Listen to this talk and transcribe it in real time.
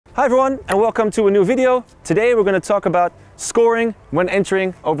Hi everyone, and welcome to a new video. Today we're going to talk about scoring when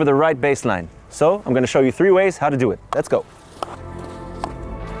entering over the right baseline. So I'm going to show you 3 ways how to do it. Let's go.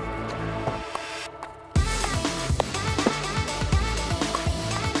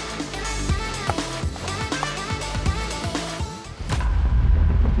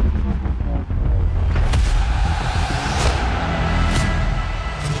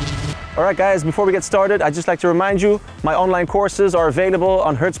 Alright guys, before we get started, I'd just like to remind you, my online courses are available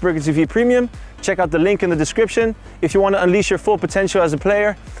on HertzbergerTV Premium. Check out the link in the description. If you want to unleash your full potential as a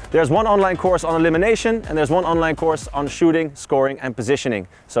player, there's one online course on elimination and there's one online course on shooting, scoring and positioning.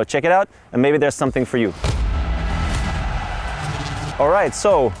 So check it out and maybe there's something for you. Alright,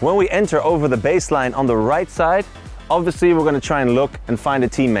 so when we enter over the baseline on the right side, obviously we're going to try and look and find a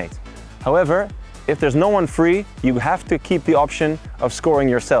teammate. However, if there's no one free, you have to keep the option of scoring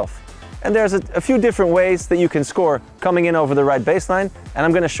yourself. And there's a few different ways that you can score coming in over the right baseline, and I'm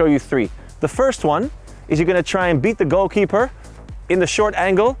going to show you 3. The first one is you're going to try and beat the goalkeeper in the short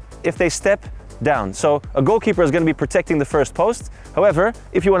angle if they step down. So a goalkeeper is going to be protecting the first post. However,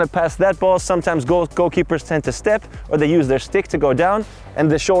 if you want to pass that ball, sometimes goalkeepers tend to step or they use their stick to go down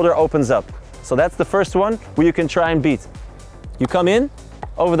and the shoulder opens up. So that's the first one where you can try and beat. You come in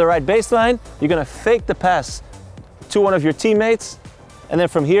over the right baseline, you're going to fake the pass to one of your teammates. And then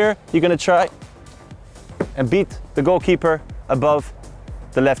from here, you're going to try and beat the goalkeeper above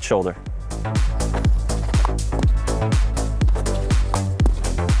the left shoulder.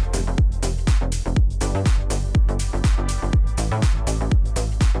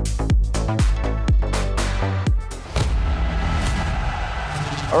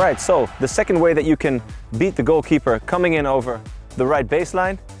 All right, so the second way that you can beat the goalkeeper coming in over the right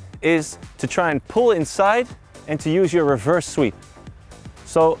baseline is to try and pull inside and to use your reverse sweep.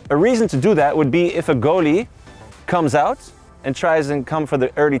 So a reason to do that would be if a goalie comes out and tries and come for the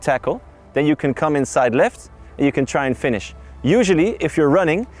early tackle, then you can come inside left and you can try and finish. Usually if you're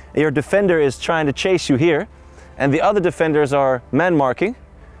running and your defender is trying to chase you here and the other defenders are man marking,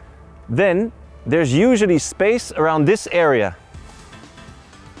 then there's usually space around this area.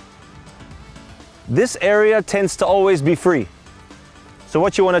 This area tends to always be free. So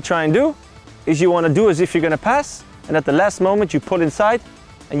what you want to try and do is you want to do as if you're going to pass, and at the last moment you pull inside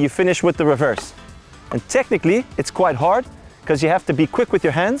and you finish with the reverse. And technically it's quite hard because you have to be quick with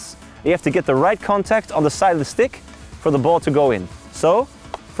your hands. You have to get the right contact on the side of the stick for the ball to go in. So,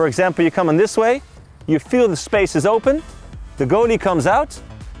 for example, you come in this way, you feel the space is open, the goalie comes out,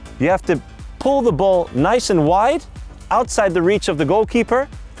 you have to pull the ball nice and wide outside the reach of the goalkeeper,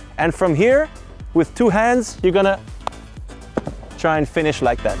 and from here, with 2 hands, you're gonna try and finish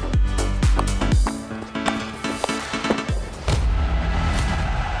like that.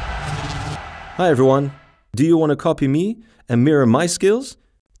 Hi everyone, do you want to copy me and mirror my skills?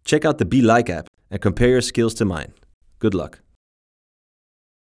 Check out the Be Like app and compare your skills to mine. Good luck.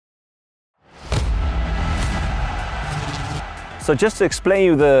 So just to explain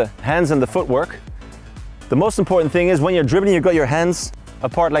you the hands and the footwork, the most important thing is when you're dribbling, you've got your hands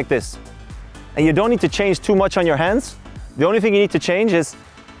apart like this. And you don't need to change too much on your hands. The only thing you need to change is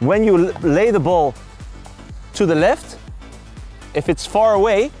when you lay the ball to the left, if it's far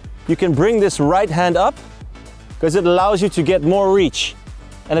away, you can bring this right hand up because it allows you to get more reach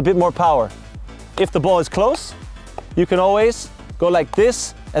and a bit more power. If the ball is close, you can always go like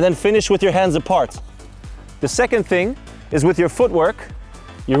this and then finish with your hands apart. The second thing is with your footwork.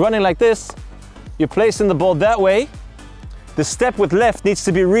 You're running like this, you're placing the ball that way. The step with left needs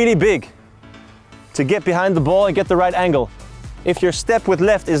to be really big to get behind the ball and get the right angle. If your step with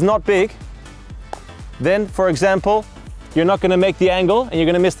left is not big, then, for example, you're not going to make the angle and you're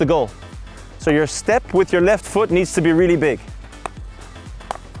going to miss the goal. So your step with your left foot needs to be really big.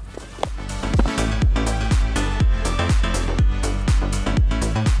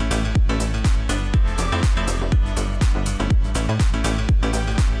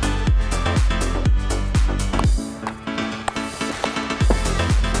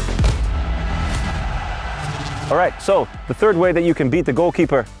 All right, so the third way that you can beat the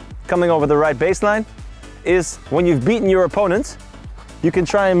goalkeeper coming over the right baseline is when you've beaten your opponent, you can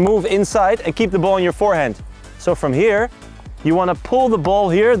try and move inside and keep the ball in your forehand. So from here, you want to pull the ball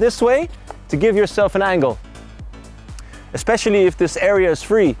here this way to give yourself an angle. Especially if this area is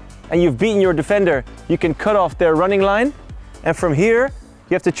free and you've beaten your defender, you can cut off their running line. And from here,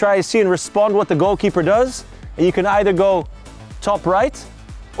 you have to try and see and respond what the goalkeeper does. And you can either go top right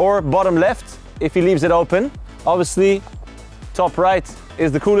or bottom left if he leaves it open. Obviously, top right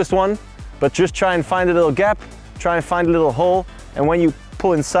is the coolest one, but just try and find a little gap, try and find a little hole, and when you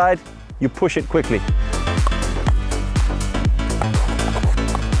pull inside, you push it quickly.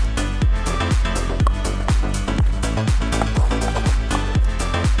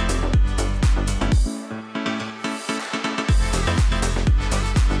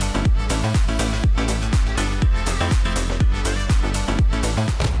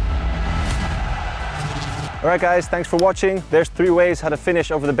 All right guys, thanks for watching. There's 3 ways how to finish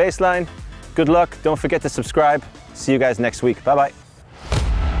over the baseline. Good luck, don't forget to subscribe. See you guys next week. Bye bye.